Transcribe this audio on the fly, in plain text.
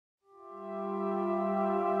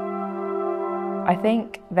I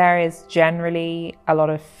think there is generally a lot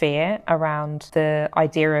of fear around the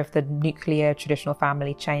idea of the nuclear traditional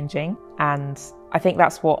family changing, and I think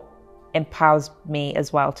that's what empowers me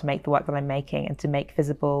as well to make the work that I'm making and to make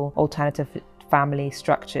visible alternative family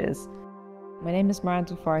structures. My name is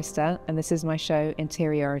Miranda Forrester and this is my show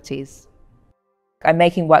Interiorities. I'm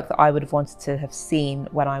making work that I would have wanted to have seen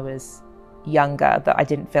when I was younger that I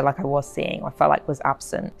didn't feel like I was seeing, or I felt like was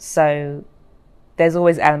absent. So there's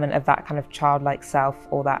always an element of that kind of childlike self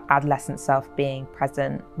or that adolescent self being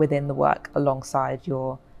present within the work alongside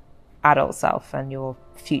your adult self and your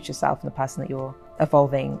future self and the person that you're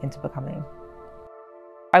evolving into becoming.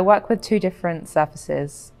 I work with two different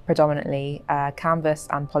surfaces, predominantly canvas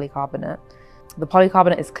and polycarbonate. The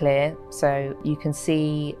polycarbonate is clear, so you can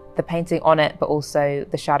see the painting on it, but also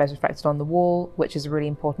the shadows reflected on the wall, which is a really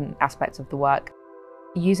important aspect of the work.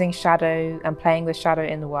 Using shadow and playing with shadow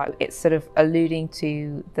in the work, it's sort of alluding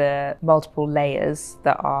to the multiple layers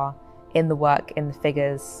that are in the work, in the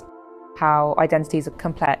figures, how identities are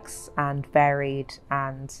complex and varied,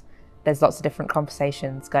 and there's lots of different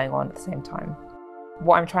conversations going on at the same time.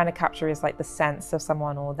 What I'm trying to capture is like the sense of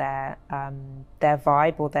someone or their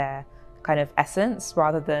vibe or their kind of essence,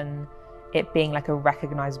 rather than it being like a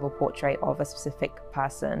recognizable portrait of a specific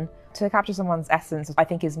person. To capture someone's essence, I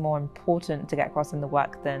think, is more important to get across in the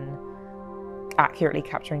work than accurately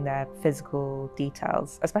capturing their physical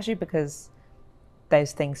details, especially because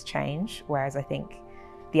those things change, whereas I think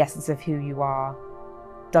the essence of who you are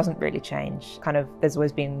doesn't really change. Kind of, there's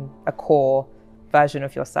always been a core version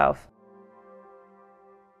of yourself.